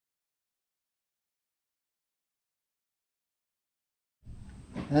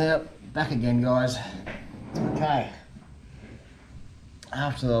Back again, guys. Okay.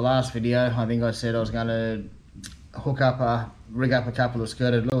 After the last video, I think I said I was going to rig up a couple of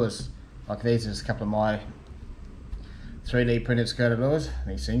skirted lures. Like these is a couple of my 3D printed skirted lures.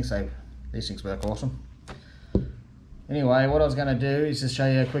 These things work awesome. Anyway, what I was going to do is just show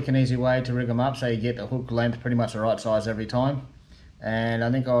you a quick and easy way to rig them up so you get the hook length pretty much the right size every time. And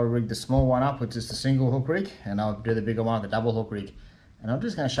I think I'll rig the small one up with just a single hook rig, and I'll do the bigger one with a double hook rig. And I'm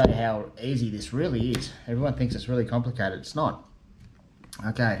just going to show you how easy this really is. Everyone thinks it's really complicated. It's not.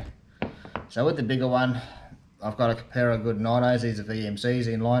 Okay, so with the bigger one, I've got a pair of good 9s. These are VMCs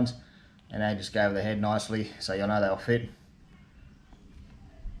in lines, and they just go over the head nicely, so you'll know they'll fit.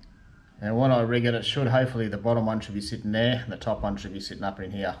 And when I rig it, it should hopefully the bottom one should be sitting there, and the top one should be sitting up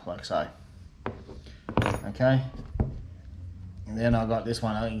in here, like so. Okay. And then I've got this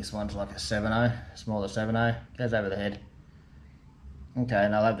one. I think this one's like a 7.0, smaller 7.0, goes over the head. Okay,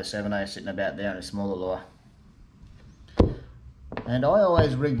 and I'll have the 7.0 sitting about there in a smaller lure. And I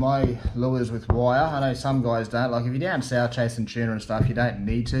always rig my lures with wire. I know some guys don't. Like if you're down south chasing tuna and stuff, you don't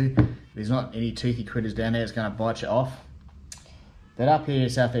need to. There's not any toothy critters down there that's going to bite you off. But up here,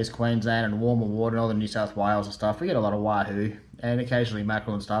 southeast Queensland and warmer water, northern New South Wales and stuff, we get a lot of wahoo and occasionally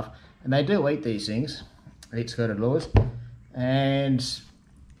mackerel and stuff. And they do eat these things, eat skirted lures. And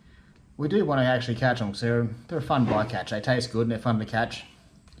we do want to actually catch them because they're a fun bycatch. They taste good and they're fun to catch.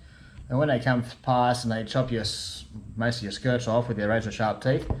 And when they come past and they chop most of your skirts off with their razor sharp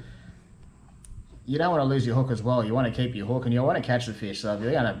teeth, you don't want to lose your hook as well. You want to keep your hook and you want to catch the fish. So if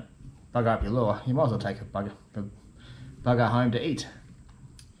you're going to bugger up your lure, you might as well take a bugger home to eat.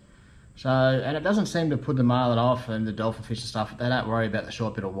 So, and it doesn't seem to put the marlin off and the dolphin fish and stuff. They don't worry about the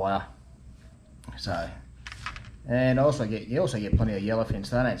short bit of wire. So, and you also get plenty of yellowfin,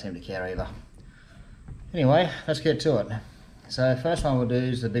 so they don't seem to care either. Anyway, let's get to it. So first one we'll do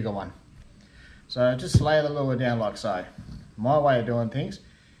is the bigger one. So just lay the lure down like so. My way of doing things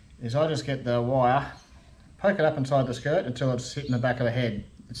is I just get the wire, poke it up inside the skirt until it's hitting the back of the head.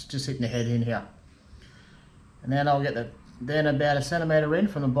 It's just hitting the head in here. And then I'll get then about a centimetre in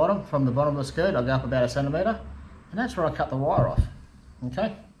from the bottom of the skirt, I'll go up about a centimetre, and that's where I cut the wire off.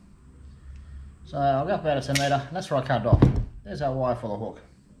 Okay? So I'll go up about a centimetre, and that's where I cut it off. There's our wire for the hook.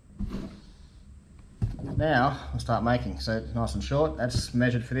 Now I'll start making, so it's nice and short. That's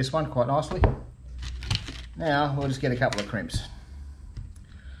measured for this one quite nicely. Now we'll just get a couple of crimps.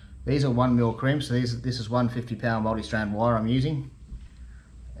 These are 1mm crimps, so this is 150 pound multi-strand wire I'm using.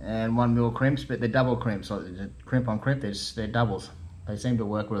 And 1mm crimps, but they're double crimps, so crimp on crimp, they're doubles. They seem to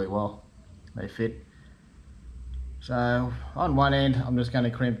work really well. They fit. So on one end, I'm just going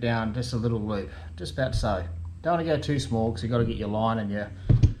to crimp down just a little loop, just about so. Don't want to go too small because you've got to get your line and your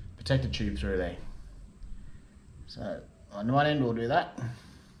protector tube through there. So on one end we'll do that.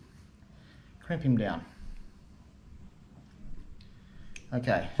 Crimp him down.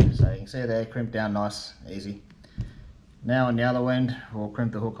 Okay, so you can see there, crimp down nice, easy. Now on the other end, we'll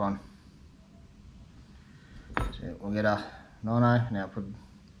crimp the hook on. So we'll get a 9.0, now put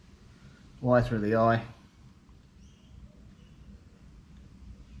wire through the eye.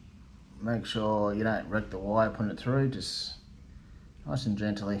 Make sure you don't wreck the wire putting it through, just nice and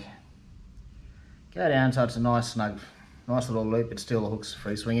gently. Go down so it's a nice little loop, but still the hook's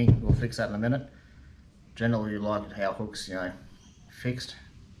free swinging. We'll fix that in a minute. Generally we like it how hooks, fixed.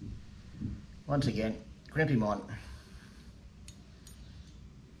 Once again, crimp him on.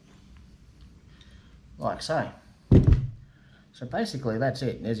 Like so. So basically that's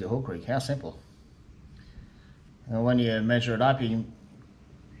it. There's your hook rig. How simple. And when you measure it up, you can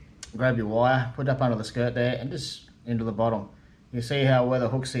grab your wire, put it up under the skirt there, and just into the bottom. You see how where the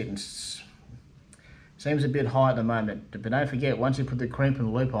hook's sitting. Seems a bit high at the moment, but don't forget, once you put the crimp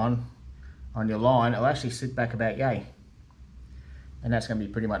and loop on your line, it'll actually sit back about yay. And that's going to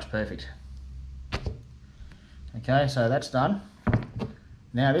be pretty much perfect. Okay, so that's done.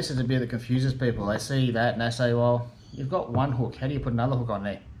 Now this is a bit that confuses people. They see that and they say, well, you've got one hook, how do you put another hook on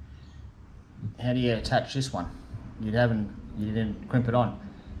there? How do you attach this one? You didn't crimp it on.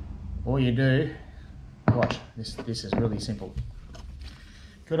 All you do, watch, this is really simple.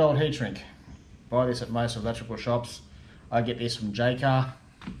 Good old heat shrink. Buy this at most electrical shops. I get this from J-Car.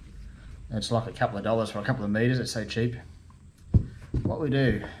 It's like a couple of dollars for a couple of meters, it's so cheap. What we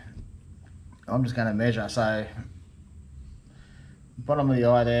do, I'm just going to measure, so bottom of the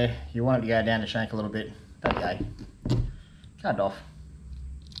eye there, you want it to go down the shank a little bit, about yay. Cut it off.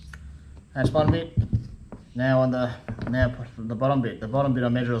 That's one bit. Now the bottom bit I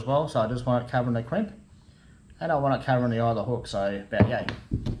measure as well, so I just want it covering the crimp, and I want it covering the eye of the hook, so about yay.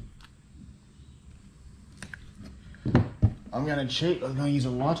 I'm going to cheat. I'm going to use a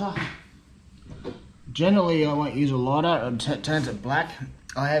lighter. Generally, I won't use a lighter. It turns it black.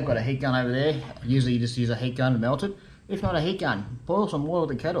 I have got a heat gun over there. Usually, you just use a heat gun to melt it. If not a heat gun, boil some water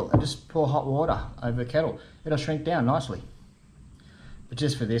with the kettle and just pour hot water over the kettle. It'll shrink down nicely. But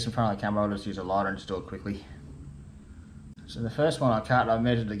just for this, in front of the camera, I'll just use a lighter and just do it quickly. So the first one I cut, I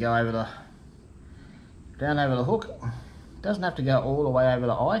measured to go over down over the hook. It doesn't have to go all the way over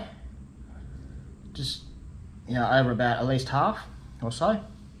the eye. Just, you know, over about at least half or so.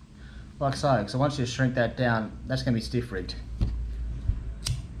 Like so. So once you shrink that down, that's going to be stiff rigged.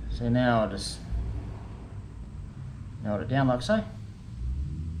 So now I'll just nail it down like so.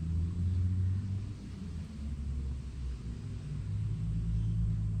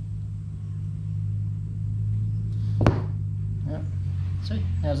 Yep. See,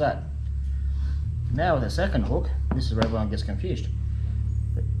 how's that? Now with the second hook, this is where everyone gets confused.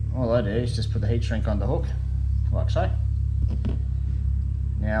 But all I do is just put the heat shrink on the hook, like so.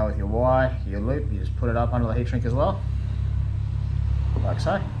 Now with your wire, your loop, you just put it up under the heat shrink as well, like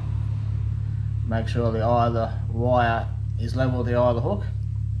so. Make sure the eye of the wire is level with the eye of the hook.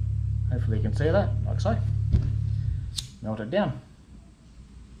 Hopefully you can see that, like so. Melt it down.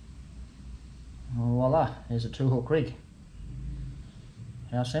 And voila, here's a 2-hook rig.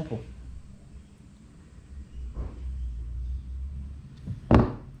 How simple.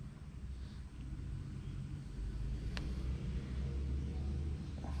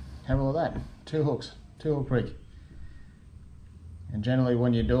 Have all of that. 2 hooks, 2-hook rig. And generally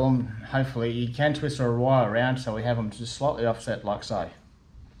when you do them, hopefully you can twist a wire around so we have them just slightly offset like so.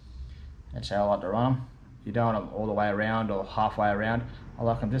 That's how I like to run them. You don't want them all the way around or halfway around. I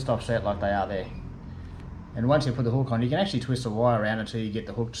like them just offset like they are there. And once you put the hook on, you can actually twist the wire around until you get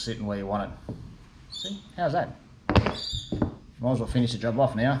the hook sitting where you want it. See, how's that? Might as well finish the job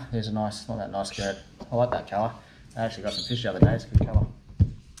off now. There's a nice, not that nice skirt. I like that colour. I actually got some fish the other day, it's a good colour.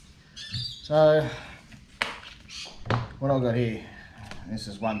 So, what I've got here, this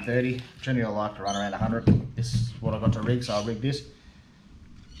is 130. Generally I like to run around 100. This is what I got to rig, so I'll rig this.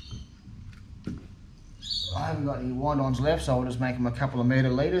 I haven't got any wind-ons left, so I'll just make them a couple of metre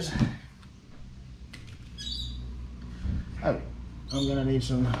leaders. Oh, I'm going to need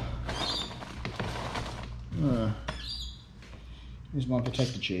some... here's my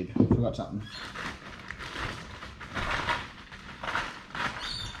protector tube. Forgot something.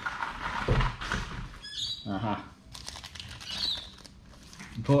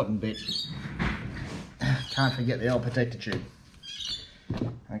 Important bit. Can't forget the old protector tube.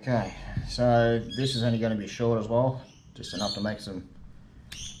 Okay, so this is only going to be short as well, just enough to make some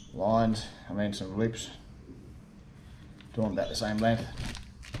lines, some loops. Do them about the same length.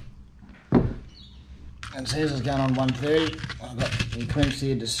 And scissors is going on 130. I've got the crimps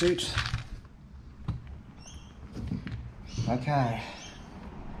here to suit. Okay,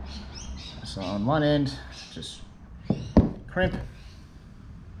 so on one end, just crimp,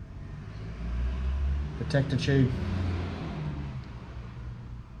 protector tube.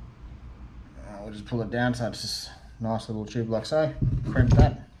 We'll just pull it down so it's just a nice little tube like so. Crimp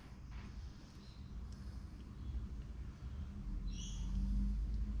that.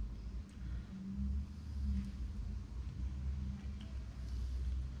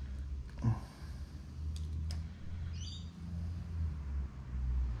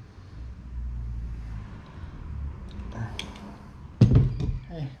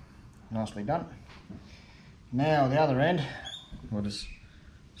 Okay, nicely done. Now the other end, we'll just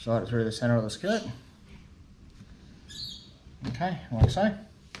slide it through the centre of the skirt. Okay, like so.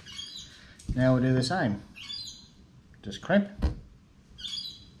 Now we'll do the same. Just crimp,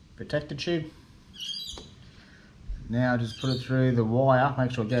 protector tube. Now just put it through the wire,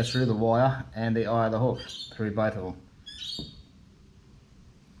 make sure it goes through the wire and the eye of the hook, through both of them.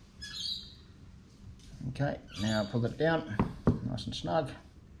 Okay, now pull it down, nice and snug.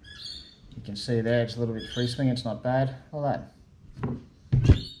 You can see there it's a little bit free swinging, it's not bad, all that.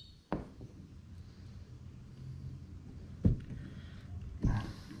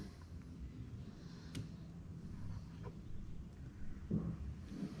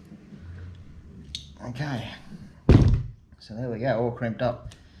 Okay, so there we go, all crimped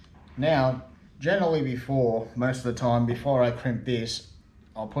up. Now, generally most of the time, before I crimp this,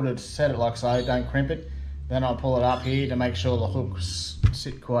 I'll set it like so, don't crimp it. Then I'll pull it up here to make sure the hooks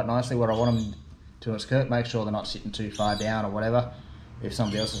sit quite nicely where I want them to a skirt. Make sure they're not sitting too far down or whatever, if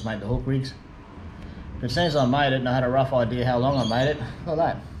somebody else has made the hook rigs. But as soon as I made it and I had a rough idea how long I made it, look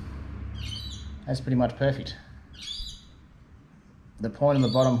at that. That's pretty much perfect. The point on the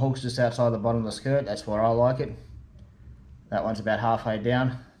bottom hook's just outside the bottom of the skirt, that's where I like it. That one's about halfway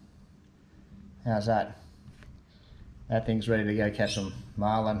down. How's that? that thing's ready to go catch some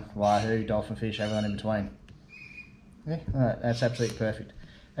marlin, wahoo, dolphin fish, everything in between. Yeah, alright, that's absolutely perfect.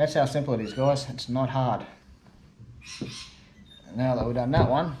 That's how simple it is, guys. It's not hard. Now that we've done that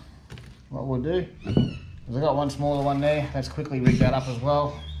one, what we'll do is I've got one smaller one there. Let's quickly rig that up as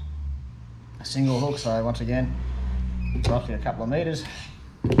well. A single hook, so once again, roughly a couple of meters.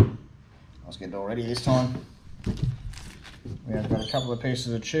 Let's get it all ready this time. We have got a couple of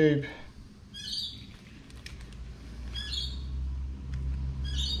pieces of tube.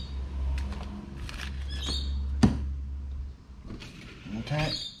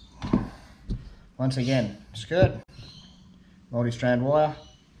 Okay. Once again, skirt, multi-strand wire,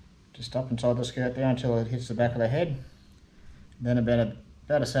 just up inside the skirt there until it hits the back of the head. Then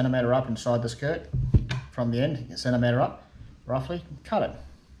about a centimetre up inside the skirt from the end, a centimetre up, roughly, cut it.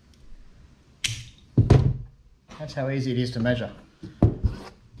 That's how easy it is to measure.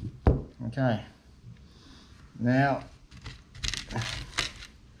 Okay. Now,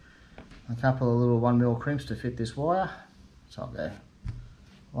 a couple of little 1mm crimps to fit this wire. So I'll go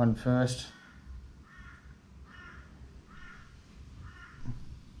one first.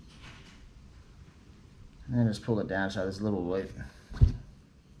 And then just pull it down so there's a little loop.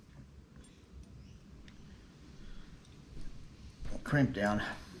 Crimp down.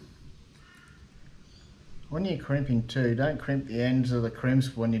 When you're crimping too, don't crimp the ends of the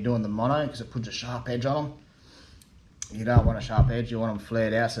crimps when you're doing the mono because it puts a sharp edge on them. You don't want a sharp edge, you want them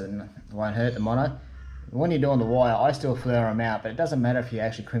flared out so it won't hurt the mono. When you're doing the wire, I still flare them out, but it doesn't matter if you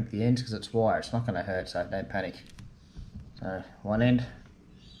actually crimp the ends because it's wire, it's not going to hurt, so don't panic. So one end.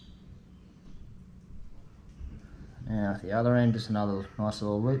 Now the other end, just another nice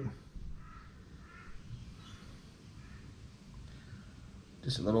little loop.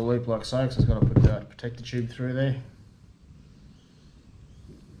 Just a little loop like so, because it's got to put the protector tube through there.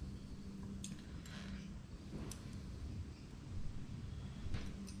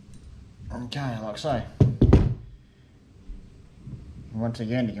 Okay, like so. Once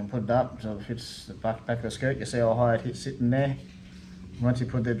again, you can put it up so it fits the back of the skirt. You see how high it hits sitting there. Once you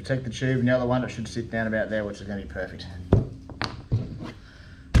put the protector tube in the other one, it should sit down about there, which is going to be perfect.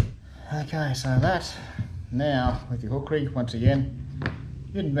 Okay, so that. Now, with your hook rig, once again,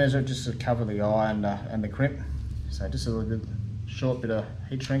 you can measure it just to cover the eye and the crimp. So just a little bit, short bit of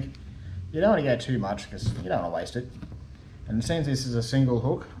heat shrink. You don't want to go too much because you don't want to waste it. And since this is a single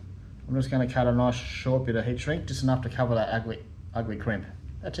hook, I'm just going to cut a nice short bit of heat shrink, just enough to cover that ugly crimp.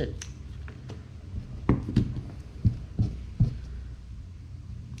 That's it.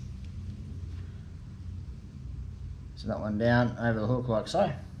 So that one down over the hook like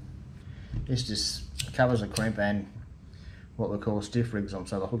so. This just covers the crimp and what we call stiff rigs them,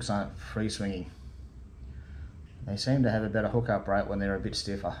 so the hooks aren't free swinging. They seem to have a better hookup rate when they're a bit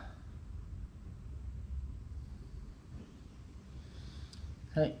stiffer.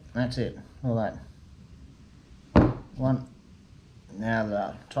 Okay, that's it, all that. One. Now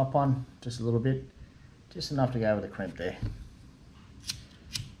the top one, just a little bit, just enough to go over the crimp there.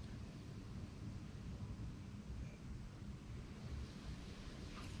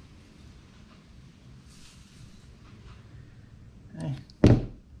 Okay.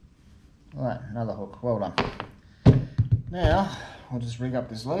 All right, another hook, well done. Now, we'll just rig up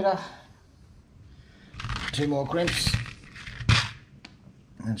this leader. 2 more crimps.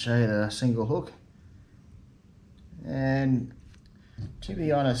 And show you the single hook. And to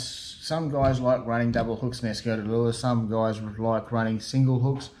be honest, some guys like running double hooks in their skirted lures, some guys like running single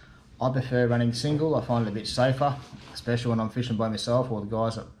hooks. I prefer running single, I find it a bit safer, especially when I'm fishing by myself or the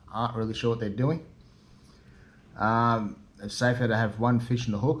guys that aren't really sure what they're doing. It's safer to have one fish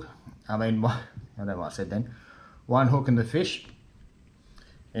in the hook. I mean, I don't know what I said then. One hook in the fish,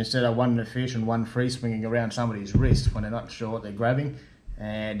 instead of one in the fish and one free swinging around somebody's wrist when they're not sure what they're grabbing,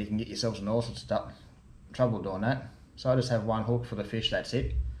 and you can get yourselves in all sorts of trouble doing that. So I just have one hook for the fish, that's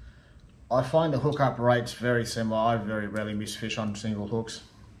it. I find the hookup rates very similar. I very rarely miss fish on single hooks,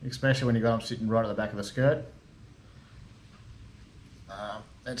 especially when you've got them sitting right at the back of the skirt.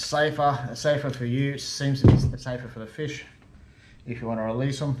 It's safer for you. It seems to be safer for the fish if you want to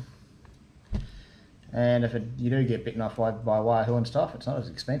release them. And if you do get bitten off by wahoo and stuff, it's not as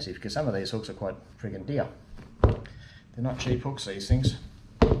expensive because some of these hooks are quite friggin' dear. They're not cheap hooks, these things.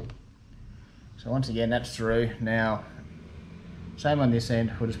 So once again, that's through. Now, same on this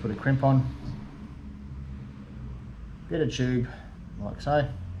end, we'll just put a crimp on. Bit of tube, like so.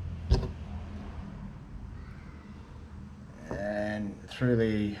 And through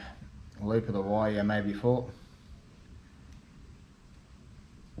the loop of the wire you made before.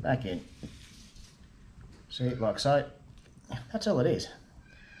 Back in. See, like so. That's all it is.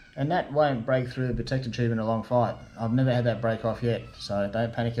 And that won't break through the protector tube in a long fight. I've never had that break off yet, so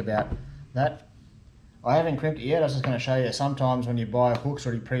don't panic about that. I haven't crimped it yet. I was just going to show you sometimes when you buy hooks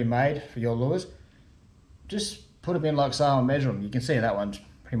already pre-made for your lures, just put them in like so and measure them. You can see that one's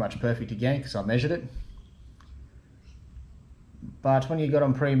pretty much perfect again because I measured it. But when you got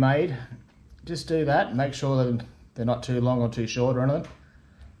them pre-made, just do that. Make sure that they're not too long or too short or anything.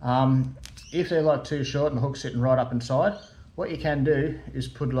 If they're like too short and the hook's sitting right up inside, what you can do is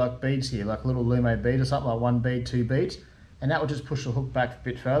put like beads here, like a little Lumo bead or something, like 1 bead, 2 beads, and that will just push the hook back a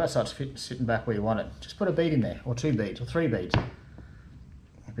bit further so it's sitting back where you want it. Just put a bead in there, or 2 beads, or 3 beads.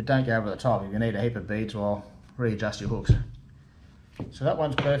 But don't go over the top. If you need a heap of beads, well, readjust your hooks. So that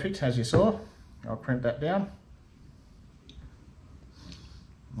one's perfect, as you saw. I'll crimp that down,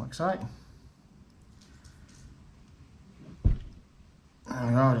 like so.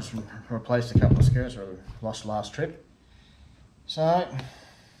 And I just replaced a couple of skirts that I lost last trip. So,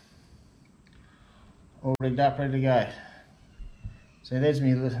 all rigged up, ready to go. So there's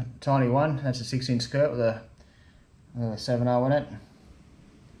my little tiny one. That's a 6-inch skirt with a 7/0 in it.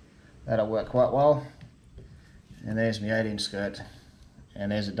 That'll work quite well. And there's my 8-inch skirt.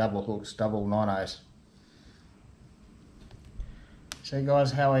 And there's a double hooks, double 9/0s. So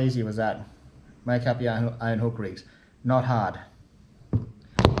guys, how easy was that? Make up your own hook rigs. Not hard.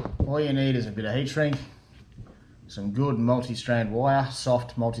 All you need is a bit of heat shrink, some good multi-strand wire,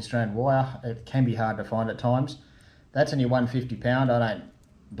 soft multi-strand wire. It can be hard to find at times. That's only 150 pound. I don't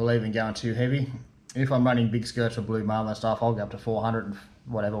believe in going too heavy. If I'm running big skirts for blue marlin and stuff, I'll go up to 400 and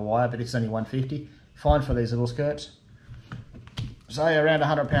whatever wire, but it's only 150. Fine for these little skirts. So around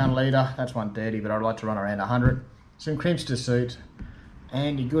 100 pound leader, that's 130, but I'd like to run around 100. Some crimps to suit,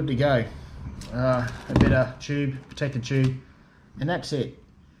 and you're good to go. A bit of tube, protected tube, and that's it.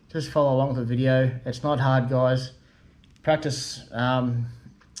 Just follow along with the video. It's not hard, guys. Practice,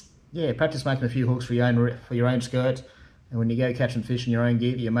 practice making a few hooks for your own skirts, and when you go catching fish in your own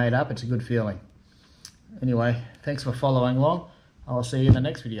gear that you made up, it's a good feeling. Anyway, thanks for following along. I'll see you in the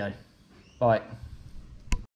next video. Bye.